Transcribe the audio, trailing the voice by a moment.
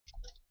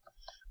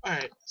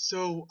Alright,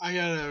 so I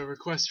got a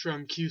request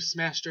from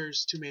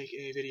QSmasterzz to make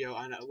a video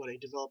on what a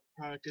developer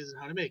product is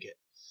and how to make it.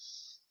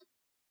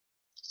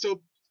 So,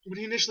 when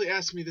he initially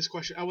asked me this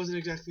question, I wasn't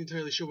exactly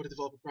entirely sure what a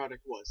developer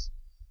product was.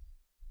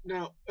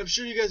 Now, I'm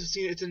sure you guys have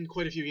seen it, it's in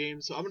quite a few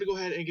games, so I'm going to go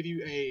ahead and give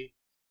you a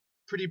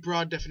pretty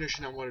broad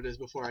definition on what it is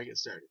before I get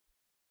started,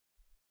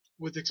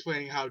 with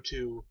explaining how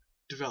to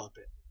develop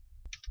it.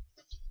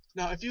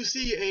 Now, if you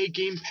see a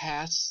Game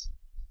Pass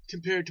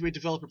compared to a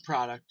developer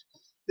product,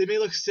 they may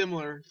look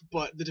similar,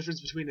 but the difference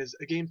between is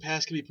a Game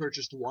Pass can be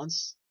purchased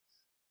once,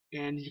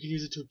 and you can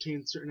use it to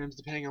obtain certain items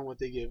depending on what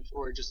they give,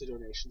 or just a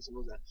donation,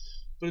 something like that.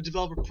 But a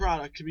developer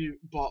product can be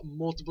bought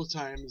multiple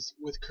times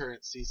with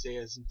currency, say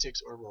as in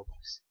ticks or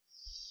Robux.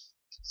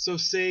 So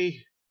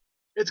say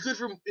it's good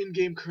for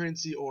in-game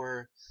currency,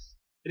 or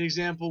an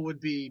example would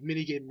be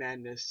Minigame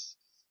Madness.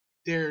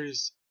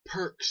 There's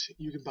perks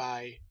you can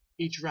buy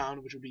each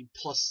round, which would be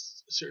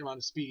plus a certain amount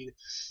of speed.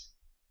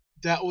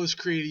 That was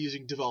created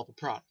using developer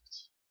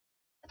products.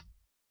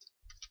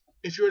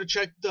 If you were to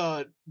check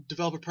the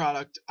developer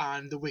product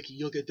on the wiki,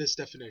 you'll get this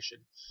definition.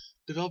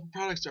 Developer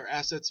products are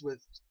assets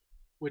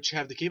which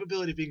have the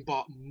capability of being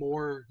bought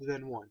more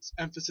than once.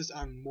 Emphasis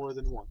on more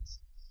than once.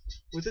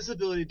 With this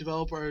ability,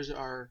 developer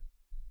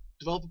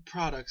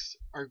products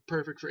are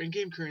perfect for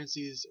in-game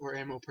currencies or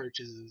ammo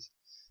purchases.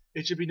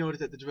 It should be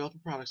noted that the developer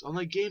products,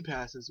 unlike game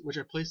passes, which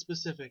are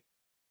place-specific,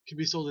 can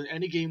be sold in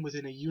any game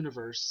within a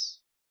universe,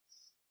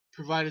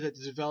 provided that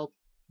the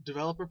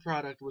developer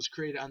product was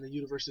created on the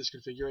universe's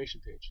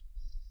configuration page.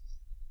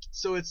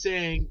 So it's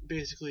saying,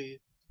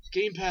 basically,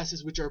 game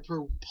passes which are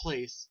per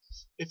place,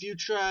 if you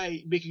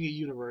try making a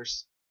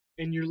universe,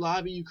 in your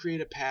lobby you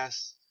create a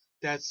pass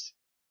that's,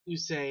 you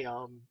say,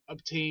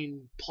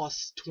 obtain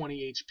plus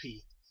 20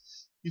 HP.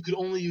 You could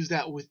only use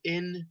that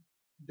within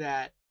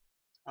that,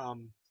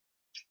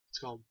 it's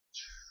called,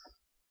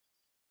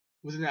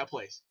 within that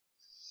place.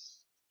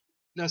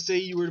 Now say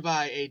you were to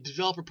buy a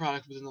developer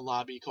product within the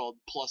lobby called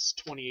plus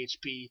 20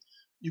 HP,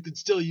 you can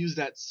still use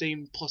that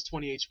same plus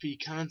 20 HP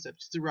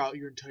concept throughout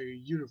your entire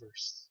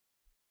universe.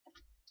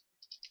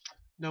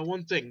 Now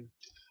one thing,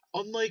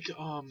 unlike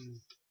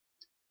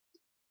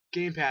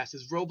Game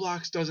Passes,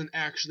 Roblox doesn't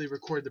actually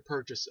record the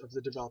purchase of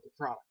the developer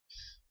product.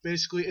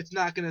 Basically, it's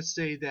not going to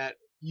say that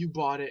you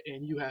bought it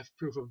and you have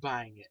proof of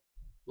buying it,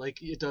 like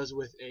it does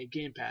with a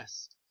Game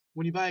Pass.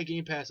 When you buy a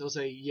Game Pass, it'll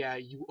say, yeah,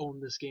 you own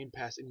this Game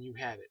Pass and you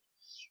have it.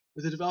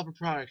 With a developer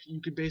product,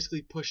 you can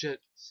basically push it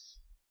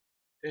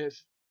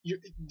if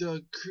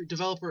the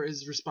developer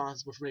is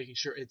responsible for making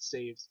sure it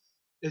saves.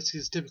 This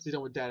is typically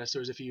done with data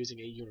stores if you're using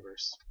a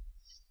universe.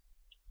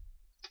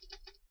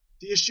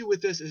 The issue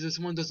with this is if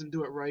someone doesn't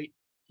do it right,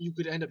 you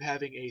could end up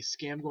having a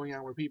scam going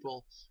on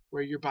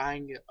where you're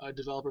buying a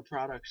developer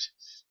product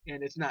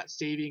and it's not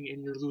saving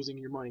and you're losing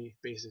your money,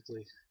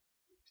 basically.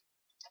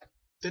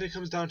 Then it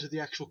comes down to the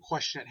actual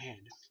question at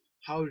hand.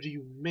 How do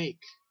you make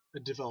a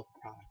developer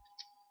product?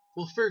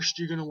 Well, first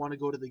you're going to want to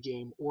go to the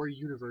game or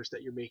universe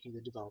that you're making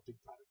the developer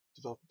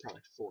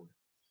product for.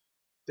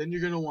 Then you're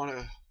going to want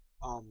to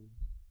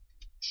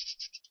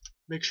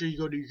make sure you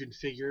go to your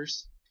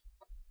configures.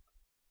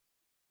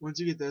 Once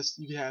you get this,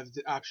 you have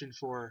the option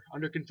for,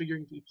 under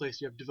configuring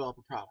place, you have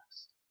developer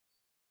products.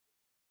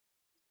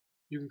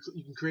 You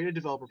can create a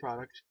developer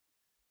product.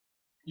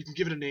 You can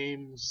give it a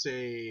name,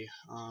 say,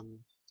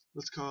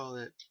 let's call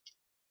it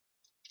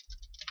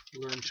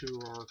learn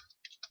to, or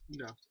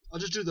no, I'll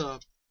just do the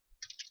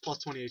plus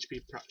 20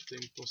 HP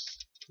thing, plus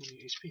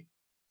 20 HP.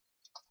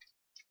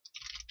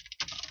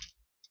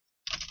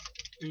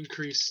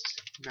 Increase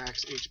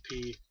max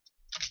HP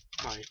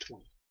by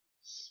 20.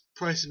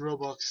 Price in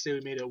Robux, say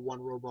we made it 1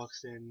 Robux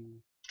and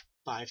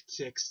 5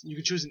 ticks. You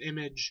can choose an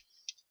image,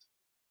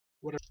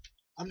 whatever.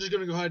 I'm just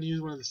going to go ahead and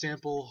use one of the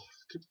sample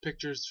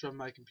pictures from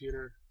my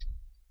computer,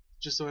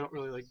 just so I don't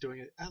really like doing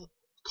it.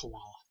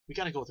 Koala. We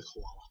gotta go with a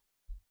koala.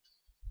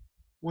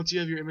 Once you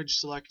have your image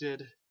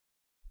selected,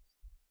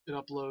 you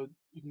can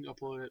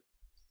upload it,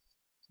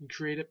 and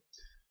create it.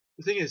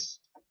 The thing is,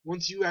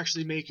 once you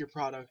actually make your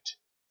product,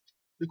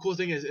 the cool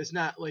thing is it's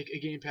not like a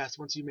Game Pass.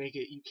 Once you make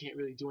it, you can't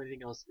really do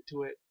anything else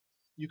to it.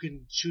 You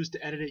can choose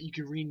to edit it, you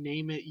can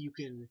rename it, you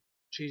can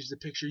change the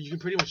picture, you can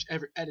pretty much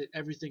edit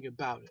everything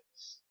about it.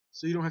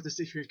 So you don't have to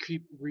sit here and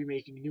keep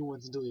remaking new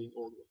ones and deleting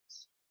old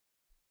ones.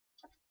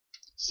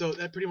 So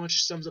that pretty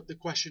much sums up the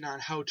question on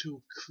how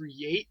to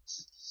create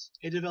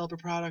a developer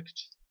product.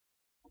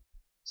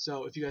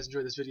 So if you guys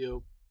enjoyed this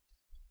video,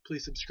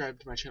 please subscribe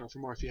to my channel for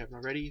more if you haven't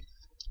already.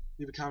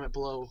 Leave a comment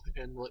below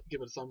and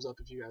give it a thumbs up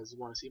if you guys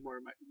want to see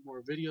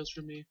more videos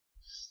from me.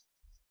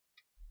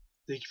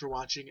 Thank you for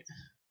watching.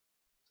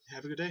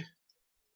 Have a good day.